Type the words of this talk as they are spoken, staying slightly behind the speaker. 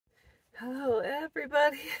Hello,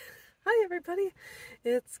 everybody. Hi, everybody.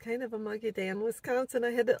 It's kind of a muggy day in Wisconsin.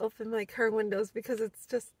 I had to open my car windows because it's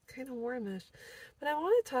just kind of warmish. But I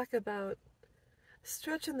want to talk about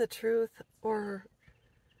stretching the truth or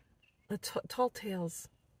tall tales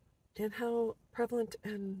and how prevalent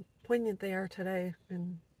and poignant they are today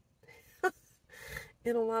in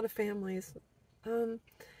a lot of families. Um,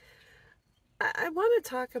 I want to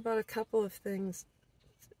talk about a couple of things.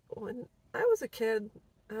 When I was a kid,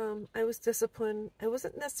 I was disciplined. I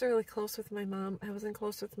wasn't necessarily close with my mom. I wasn't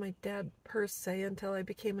close with my dad per se until I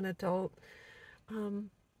became an adult.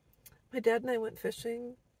 Um, my dad and I went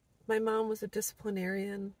fishing. My mom was a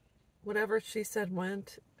disciplinarian. Whatever she said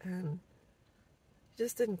went, and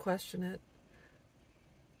just didn't question it.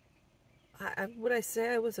 Would I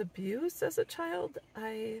say I was abused as a child?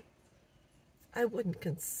 I wouldn't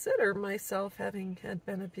consider myself having had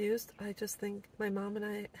been abused. I just think my mom and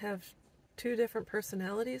I have two different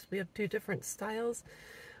personalities. We have two different styles,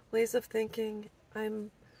 ways of thinking. I'm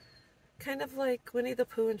kind of like Winnie the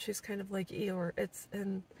Pooh and she's kind of like Eeyore.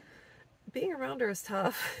 And being around her is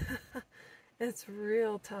tough. It's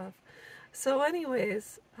real tough. So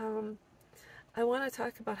anyways, I want to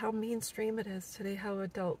talk about how mainstream it is today, how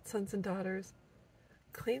adult sons and daughters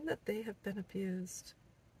claim that they have been abused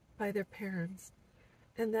by their parents.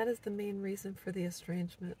 And that is the main reason for the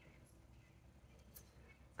estrangement.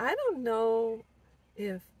 I don't know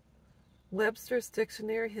if Webster's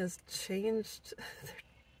dictionary has changed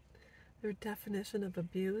their definition of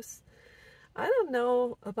abuse. I don't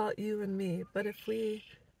know about you and me, but if you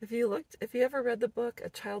ever read the book A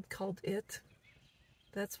Child Called It,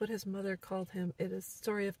 that's what his mother called him. It is a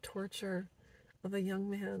story of torture of a young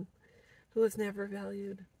man who was never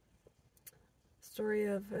valued. Story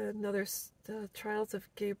of another trials of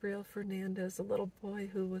Gabriel Fernandez, a little boy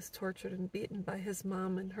who was tortured and beaten by his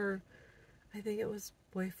mom and her, I think it was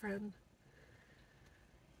boyfriend.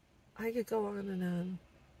 I could go on and on,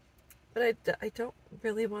 but I don't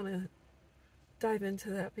really want to dive into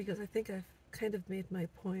that because I think I've kind of made my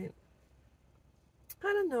point.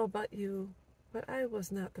 I don't know about you, but I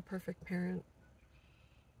was not the perfect parent.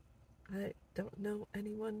 I don't know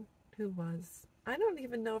anyone who was. I don't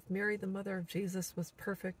even know if Mary, the mother of Jesus, was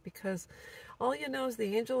perfect because all you know is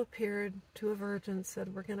the angel appeared to a virgin and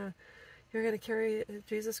said, you're gonna carry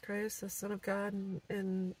Jesus Christ, the Son of God,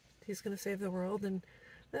 and he's gonna save the world. And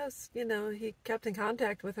that's, he kept in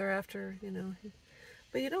contact with her after,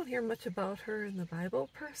 but you don't hear much about her in the Bible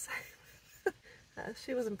per se.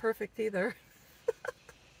 She wasn't perfect either.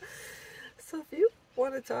 So if you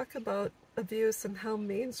want to talk about abuse and how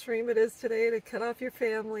mainstream it is today to cut off your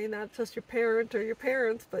family, not just your parent or your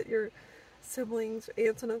parents, but your siblings,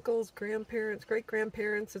 aunts and uncles, grandparents,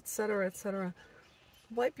 great-grandparents, etc., etc.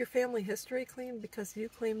 Wipe your family history clean because you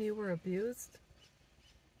claim you were abused.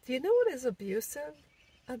 Do you know what is abusive?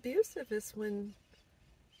 Abusive is when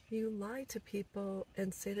you lie to people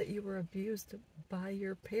and say that you were abused by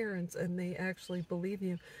your parents and they actually believe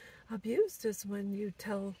you. Abused is when you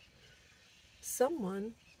tell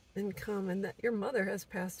someone in common that your mother has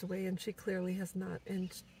passed away and she clearly has not,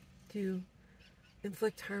 and you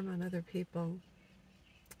inflict harm on other people.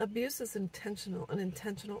 Abuse is intentional, an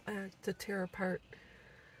intentional act to tear apart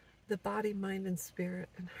the body, mind, and spirit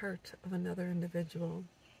and heart of another individual.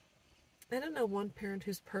 I don't know one parent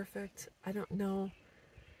who's perfect. I don't know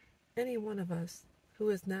any one of us who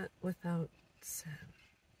is not without sin.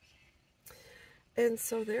 And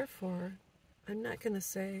so therefore, I'm not going to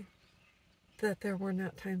say that there were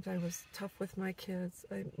not times I was tough with my kids.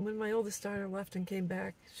 When my oldest daughter left and came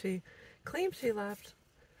back, she claimed she left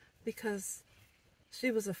because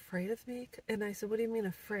she was afraid of me. And I said, what do you mean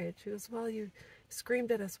afraid? She goes, well, you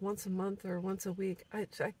screamed at us once a month or once a week. I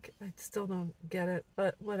still don't get it,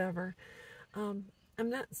 but whatever. I'm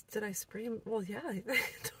not, did I scream? Well, yeah,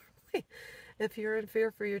 normally. If you're in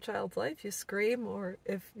fear for your child's life, you scream, or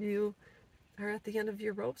if you are at the end of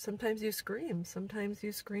your rope, sometimes you scream. Sometimes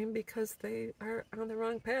you scream because they are on the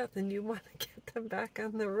wrong path and you want to get them back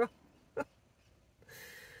on the road.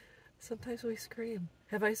 Sometimes we scream.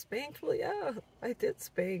 Have I spanked? Well, yeah, I did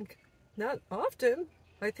spank. Not often.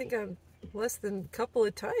 I think I'm less than a couple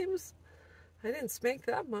of times. I didn't spank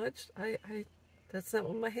that much. That's not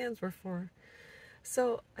what my hands were for.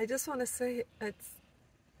 So I just want to say,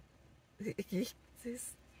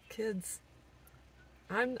 these kids,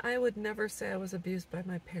 I would never say I was abused by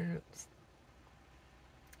my parents,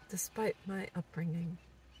 despite my upbringing.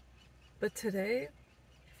 But today,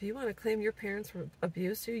 if you want to claim your parents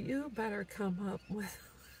abused you, you better come up with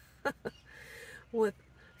with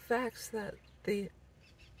facts that the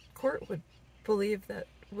court would believe, that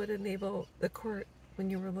would enable the court when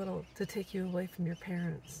you were little to take you away from your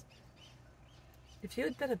parents. If you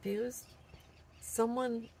had been abused,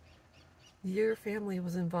 someone your family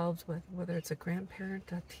was involved with, whether it's a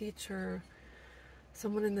grandparent, a teacher,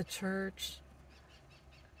 someone in the church,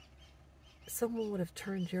 someone would have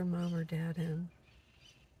turned your mom or dad in.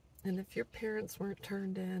 And if your parents weren't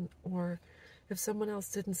turned in, or if someone else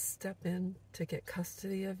didn't step in to get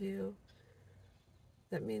custody of you,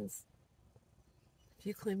 that means if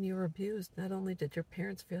you claim you were abused, not only did your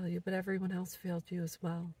parents fail you, but everyone else failed you as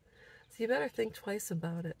well. So you better think twice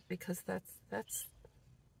about it, because that's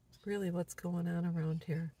really what's going on around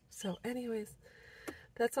here. So anyways,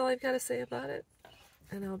 that's all I've got to say about it,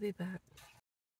 and I'll be back.